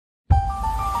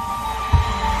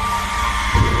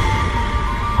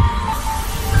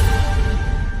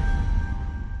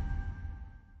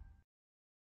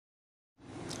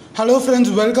Hello friends,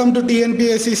 welcome to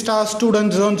TNPSC Star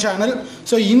Student Zone channel.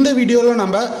 So in the video la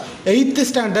namba 8th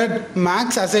standard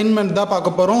max assignment da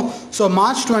paaka porom. So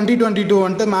March 2022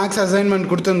 vantu max assignment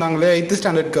kuduthirundangale 8th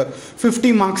standard ku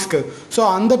 50 marks ku. So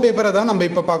அந்த பேப்பரை தான் நம்ம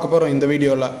இப்ப பார்க்க போறோம் இந்த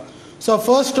வீடியோல. So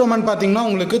first Roman பாத்தீங்கன்னா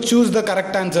உங்களுக்கு choose the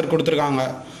correct answer கொடுத்திருக்காங்க.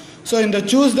 So in the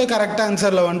choose the correct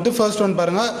answer la vantu first one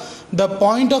parunga, the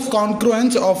point of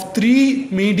congruence of three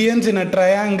medians in a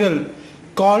triangle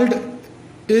called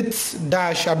its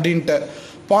dash அப்படின்ட்டு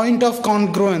point of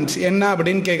கான்க்ரூவன்ஸ் என்ன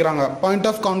அப்படின்னு கேட்குறாங்க. Point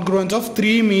of கான்க்ரூவன்ஸ் of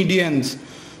three medians.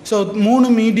 So மூணு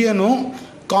மீடியனும்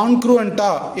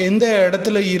கான்க்ரூவண்ட்டாக எந்த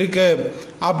இடத்துல இருக்கு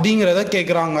அப்படிங்கிறத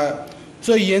கேட்குறாங்க.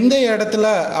 ஸோ எந்த இடத்துல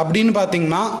அப்படின்னு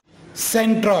பார்த்தீங்கன்னா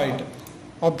சென்ட்ராய்டு,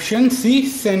 ஆப்ஷன் சி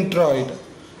சென்ட்ராய்டு.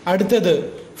 அடுத்தது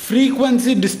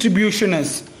frequency distribution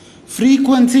is,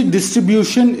 frequency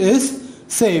distribution is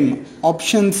same,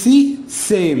 option C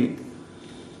same.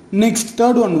 Next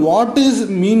third one, what is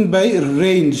mean by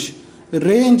range?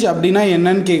 Range அப்படின்னா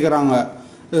என்னன்னு கேட்குறாங்க.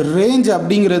 ரேஞ்ச்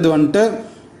அப்படிங்கிறது வந்துட்டு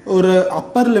ஒரு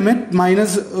அப்பர் லிமிட்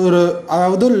மைனஸ் ஒரு,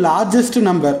 அதாவது லார்ஜஸ்ட்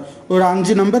நம்பர், ஒரு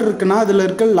 5 நம்பர் இருக்குன்னா அதில்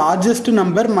இருக்க largest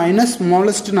number minus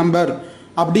smallest number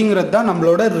அப்படிங்கிறது தான்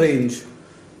நம்மளோட range.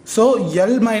 So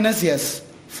L minus yes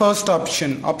first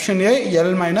option, option A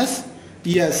L minus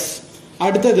S.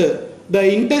 அடுத்தது த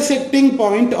intersecting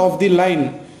point of the line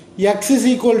x is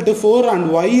equal to 4 and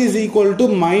y is equal to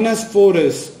minus 4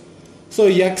 is. So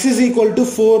x is equal to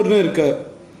 4 னு இருக்கு.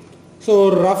 So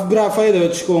rough கிராஃபாக இதை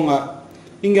வச்சுக்கோங்க.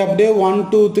 இங்கே அப்படியே 1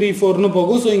 2 3 4னு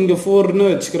போகும். So இங்கே 4னு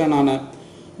வச்சுக்கிறேன் நான்.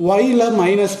 yல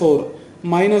மைனஸ் 4,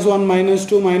 மைனஸ் 1 மைனஸ்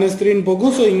 2 மைனஸ் 3ன்னு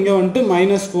போகும். ஸோ இங்கே வந்துட்டு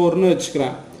மைனஸ் 4னு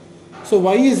வச்சுக்கிறேன். So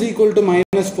y is equal to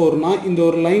minus 4னா இந்த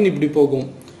ஒரு லைன் இப்படி போகும்.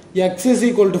 x is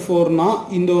equal to 4னா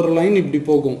இந்த ஒரு லைன் இப்படி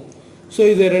போகும். ஸோ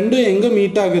இது ரெண்டும் எங்கே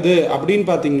மீட் ஆகுது அப்படின்னு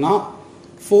பார்த்தீங்கன்னா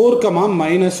 4,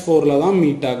 minus 4ல தான்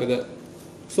மீட் ஆகுது.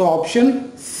 So option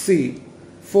C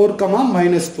 4,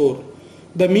 minus 4.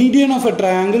 The median of a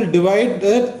triangle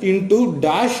divided into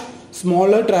dash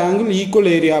smaller triangle equal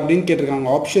area அப்படின்னு கேட்டிருக்காங்க.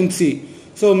 Option C.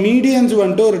 ஸோ மீடியன்ஸ்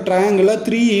வந்துட்டு ஒரு ட்ரையாங்கிளை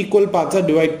 3 ஈக்குவல் பார்ட்ஸாக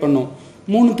டிவைட் பண்ணும்.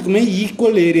 மூணுத்துக்குமே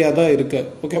ஈக்குவல் ஏரியா தான் இருக்கு.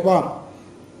 ஓகேவா?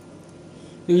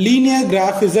 Linear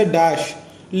graph is a dash.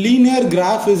 linear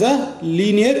graph is a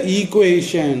linear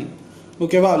equation.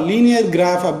 ஓகேவா? linear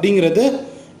graph அப்படிங்கிறது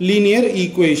linear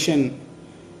equation.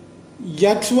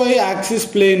 xy axis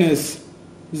plane is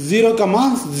 0,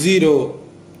 0.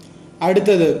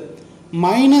 அடுத்தது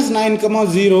minus 9,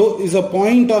 0 is a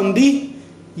point on the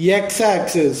x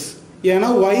axis.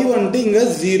 ஏன்னா y வந்துட்டு இங்க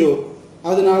 0,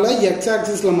 அதனால x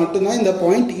axisல மட்டும்தான் இந்த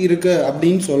பாயிண்ட் இருக்கு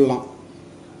அப்படின்னு சொல்லலாம்.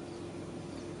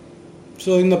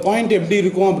 ஸோ இந்த பாயிண்ட் எப்படி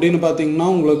இருக்கும் அப்படின்னு பார்த்தீங்கன்னா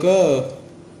உங்களுக்கு,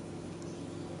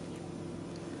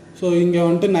 ஸோ இங்கே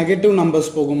வந்துட்டு நெகட்டிவ் நம்பர்ஸ்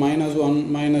போகும், -1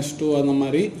 -2 அந்த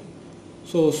மாதிரி.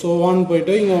 ஸோ ஒன்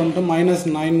போயிட்டு இங்கே வந்துட்டு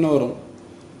 -9 வரும்.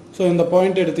 ஸோ இந்த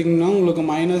பாயிண்ட் எடுத்திங்கன்னா உங்களுக்கு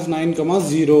 -9,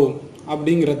 0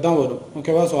 அப்படிங்கிறது தான் வரும்.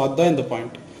 ஓகேவா? ஸோ அதுதான் இந்த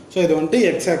பாயிண்ட். ஸோ இது வந்துட்டு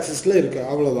எக்ஸ் ஆக்சிஸில் இருக்குது,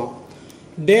 அவ்வளோதான்.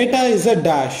 Data is a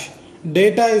dash,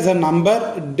 data is a number,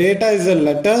 data is a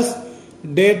letters,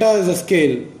 data is a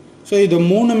scale. So இது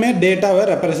மூணுமே டேட்டாவை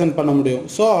ரெப்ரசன்ட் பண்ண முடியும்.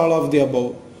 So all of the above.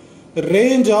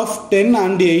 Range of 10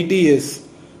 and 80 is,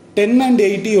 10 and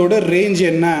 80யோட range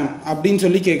என்ன அப்படின்னு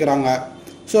சொல்லி கேட்குறாங்க.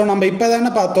 ஸோ நம்ம இப்போ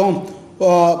தானே பார்த்தோம்,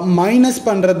 மைனஸ்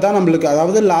பண்ணுறது தான் நம்மளுக்கு,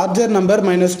 அதாவது larger number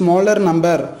minus smaller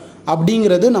number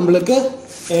அப்படிங்கிறது நம்மளுக்கு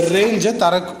ரேஞ்சை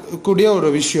தரக்கூடிய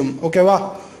ஒரு விஷயம். ஓகேவா?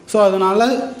 ஸோ அதனால்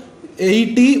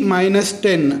 80 minus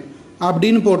 10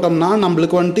 அப்படின்னு போட்டோம்னா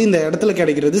நம்மளுக்கு வந்துட்டு இந்த இடத்துல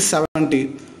கிடைக்கிறது 70.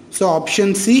 So option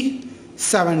C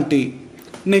 70.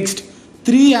 Next,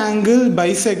 3 angle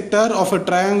bisector of a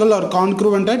triangle are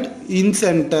congruent at in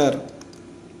center.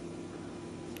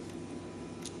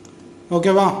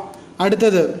 Okay va?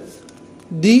 அடுத்தது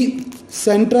the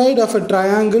centroid of a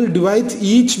triangle divides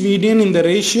each median in the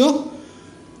ratio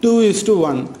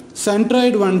 2:1.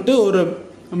 centroid வந்துட்டு ஒரு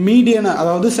மீடியன்,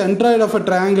 அதாவது centroid of a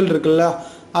triangle இருக்குல்ல,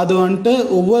 அது வந்துட்டு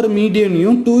ஒவ்வொரு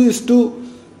மீடியனையும்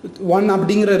 2:1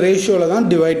 அப்படிங்கிற ரேஷியோவில் தான்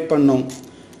டிவைட் பண்ணும்.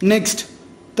 நெக்ஸ்ட்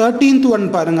 13th ஒன்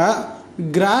பாருங்க,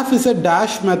 graph is a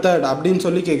dash method அப்படின்னு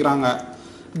சொல்லி கேட்குறாங்க.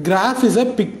 Graph is a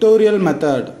pictorial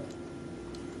method,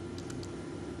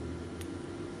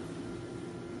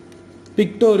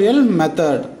 pictorial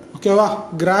method. ஓகேவா?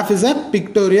 Graph is a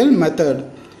pictorial method.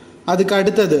 அதுக்கு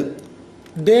அடுத்தது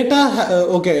data,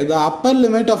 okay, the upper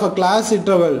limit of a class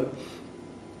interval.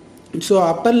 So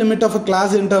upper limit of a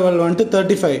class interval வந்துட்டு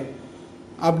 35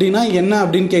 அப்படின்னா என்ன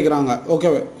அப்படின்னு கேட்குறாங்க. ஓகே,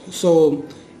 ஸோ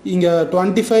இங்கே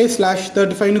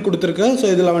 25/35ன்னு கொடுத்துருக்கு. ஸோ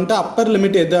இதில் வந்துட்டு அப்பர்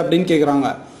லிமிட் எது அப்படின்னு கேட்குறாங்க.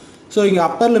 ஸோ இங்கே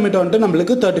அப்பர் லிமிட் வந்துட்டு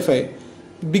நம்மளுக்கு 35.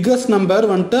 பிக்கஸ்ட் நம்பர்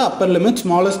வந்துட்டு அப்பர் லிமிட்,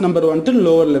 ஸ்மாலஸ்ட் நம்பர் வந்துட்டு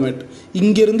லோவர் லிமிட்.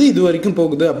 இங்கிருந்து இது வரைக்கும்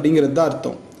போகுது அப்படிங்கிறது தான்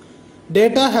அர்த்தம்.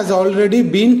 Data has already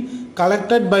been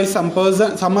collected by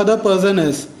some other person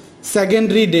is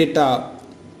secondary data.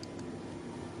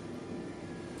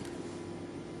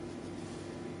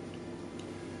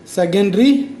 Secondary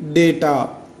data.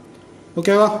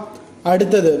 ஓகேவா?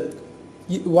 அடுத்தது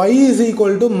y is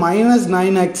equal to minus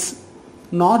 9x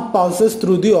not passes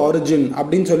through the origin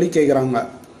அப்படின்னு சொல்லி கேட்குறாங்க.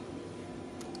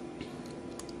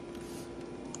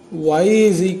 y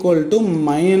is equal to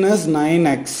minus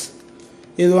 9x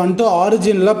இது வந்துட்டு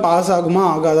ஆரிஜினில் pass ஆகுமா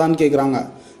ஆகாதான்னு கேட்குறாங்க.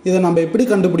 இதை நம்ம எப்படி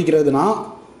கண்டுபிடிக்கிறதுனா,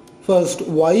 first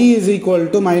y is equal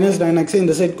to minus 9x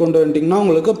இந்த சைட் கொண்டு வந்துட்டிங்கன்னா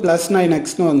உங்களுக்கு ப்ளஸ்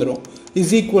 9xன்னு வந்துடும்,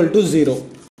 இஸ் ஈக்குவல் டு 0.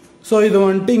 ஸோ இது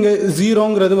வந்துட்டு இங்கே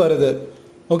 0ங்கிறது வருது.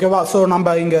 ஓகேவா? ஸோ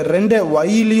நம்ம இங்கே ரெண்டு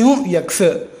ஒய்லையும்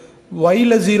எக்ஸு,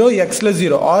 ஒயில் 0 எக்ஸில்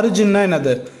 0, ஆரிஜின்னா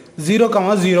என்னது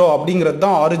 0,0 அப்படிங்கிறது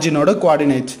தான் ஆரிஜினோட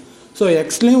கோஆர்டினேட்ஸ். ஸோ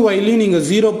எக்ஸ்லையும் ஒய்லையும் நீங்கள்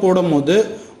 0 போடும் போது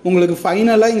உங்களுக்கு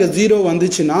ஃபைனலாக இங்கே 0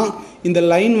 வந்துச்சுன்னா இந்த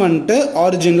லைன் வந்துட்டு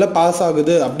ஆரிஜினில் பாஸ்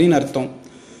ஆகுது அப்படின்னு அர்த்தம்.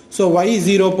 ஸோ ஒய்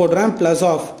 0 போடுறேன், ப்ளஸ்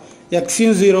ஆஃப்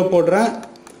எக்ஸையும் 0 போடுறேன்.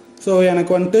 ஸோ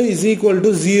எனக்கு வந்துட்டு இஸ் ஈக்குவல்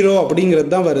டு 0 அப்படிங்கிறது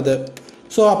தான் வருது.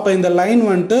 ஸோ அப்போ இந்த லைன்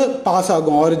வந்துட்டு பாஸ்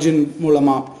ஆகும் ஆரிஜின்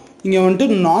மூலமாக. இங்கே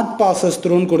வந்துட்டு நாட் பாசஸ்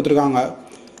த்ரூன்னு கொடுத்துருக்காங்க.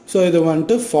 ஸோ இது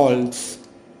வந்துட்டு ஃபால்ஸ்.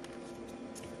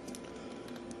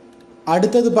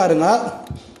 அடுத்தது பாருங்க,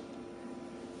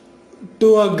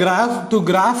 to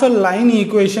graph a line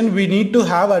equation we need to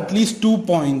have at least 2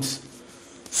 points.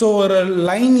 So ஒரு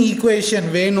லைன் ஈக்குவேஷன்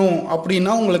வேணும்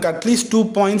அப்படின்னா உங்களுக்கு அட்லீஸ்ட் 2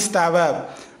 points தேவை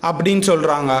அப்படின்னு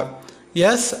சொல்கிறாங்க.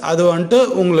 எஸ், அது வந்துட்டு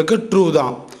உங்களுக்கு ட்ரூ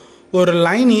தான். ஒரு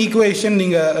லைன் ஈக்குவேஷன்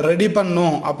நீங்கள் ரெடி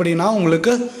பண்ணணும் அப்படின்னா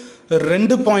உங்களுக்கு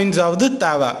 2 points-ஆவது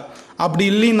தேவை. அப்படி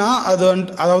இல்லைன்னா அது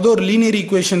வந்துட்டு, அதாவது ஒரு லீனியர்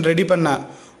ஈக்குவேஷன் ரெடி பண்ண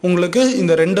உங்களுக்கு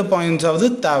இந்த 2 points-ஆவது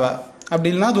தேவை. அப்படி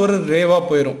இல்லைன்னா அது ஒரு ரேவாக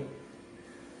போயிடும்.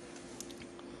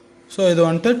 ஸோ இது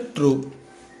வந்துட்டு ட்ரூ.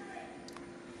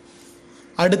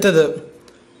 அடுத்தது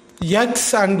x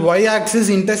and y axis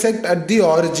intersect at the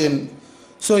origin.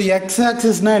 So x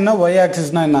axisனா என்ன, y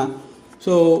axisனா என்ன?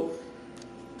 ஸோ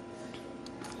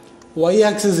y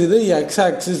axis இது, x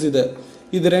axis இது.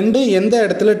 இது ரெண்டு எந்த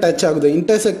இடத்துல டச் ஆகுது?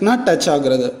 இன்டர்செக்ட்னா டச்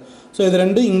ஆகுறது. ஸோ இது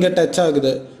ரெண்டு இங்கே டச்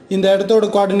ஆகுது. இந்த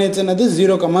இடத்தோட கோஆர்டினேட்ஸ் என்னது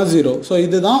 0,0. ஸோ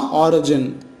இதுதான் ஆரிஜின்.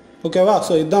 ஓகேவா?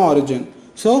 ஸோ இதுதான் ஆரிஜின்.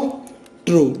 So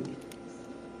true.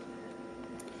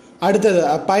 அடுத்தது,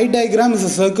 a pie diagram is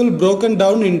a circle broken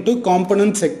down into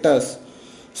component sectors.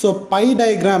 So by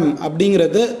diagram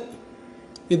அப்படிங்கிறது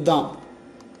இதுதான்.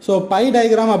 ஸோ பை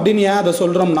டயக்ராம் அப்படின்னு ஏன் அதை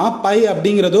சொல்கிறோம்னா, பை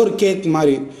அப்படிங்கிறது ஒரு கேக்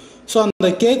மாதிரி. ஸோ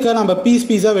அந்த கேக்கை நம்ம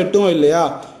பீஸாக வெட்டுவோம் இல்லையா?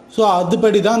 ஸோ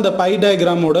அதுபடி தான் அந்த பை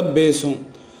டயக்ராமோட பேஸும்.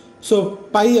 ஸோ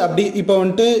பை அப்படி இப்போ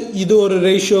வந்துட்டு இது ஒரு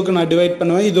ரேஷியோக்கு நான் டிவைட்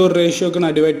பண்ணுவேன், இது ஒரு ரேஷியோக்கு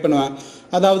நான் டிவைட் பண்ணுவேன்.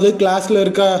 அதாவது கிளாஸில்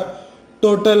இருக்க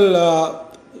டோட்டல்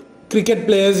கிரிக்கெட்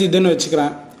பிளேயர்ஸ் இதுன்னு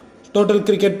வச்சுக்கிறேன். டோட்டல்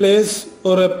கிரிக்கெட் பிளேயர்ஸ்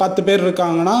ஒரு 10 பேர்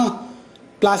இருக்காங்கன்னா,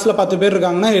 கிளாஸில் 10 பேர்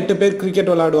இருக்காங்கன்னா 8 பேர்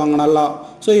கிரிக்கெட் விளையாடுவாங்க நல்லா.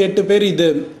 ஸோ 8 பேர் இது,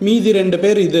 மீதி 2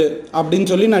 பேர் இது அப்படின்னு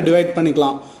சொல்லி நான் டிவைட்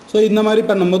பண்ணிக்கலாம். ஸோ இந்த மாதிரி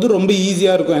பண்ணும்போது ரொம்ப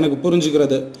ஈஸியாக இருக்கும் எனக்கு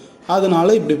புரிஞ்சுக்கிறது. அதனால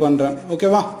இப்படி பண்ணுறேன்.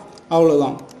 ஓகேவா?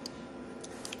 அவ்வளோதான்.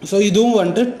 ஸோ இதுவும்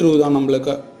வந்துட்டு ட்ரூ தான்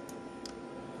நம்மளுக்கு.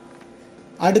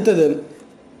 அடுத்தது,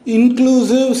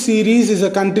 inclusive series is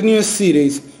a continuous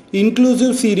series.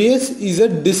 Inclusive series is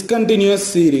a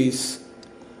discontinues series.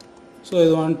 So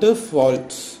இது வந்துட்டு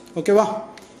ஃபால்ஸ். ஓகேவா?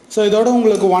 ஸோ இதோட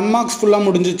உங்களுக்கு 1 marks ஃபுல்லாக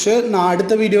முடிஞ்சிச்சு. நான்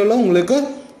அடுத்த வீடியோவில் உங்களுக்கு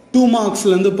 2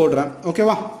 marksலேருந்து போடுறேன்.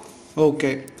 ஓகேவா?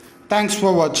 ஓகே, தேங்க்ஸ்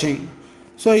ஃபார் வாட்சிங்.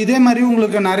 ஸோ இதே மாதிரி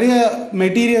உங்களுக்கு நிறைய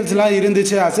மெட்டீரியல்ஸ்லாம்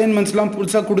இருந்துச்சு, அசைன்மெண்ட்ஸ்லாம்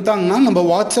புதுசாக கொடுத்தாங்கன்னா நம்ம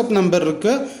வாட்ஸ்அப் நம்பர்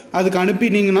இருக்குது, அதுக்கு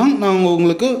அனுப்பினீங்கன்னா நாங்கள்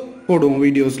உங்களுக்கு போடுவோம்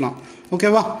வீடியோஸ்லாம்.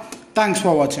 ஓகேவா? தேங்க்ஸ்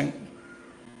ஃபார் வாட்சிங்.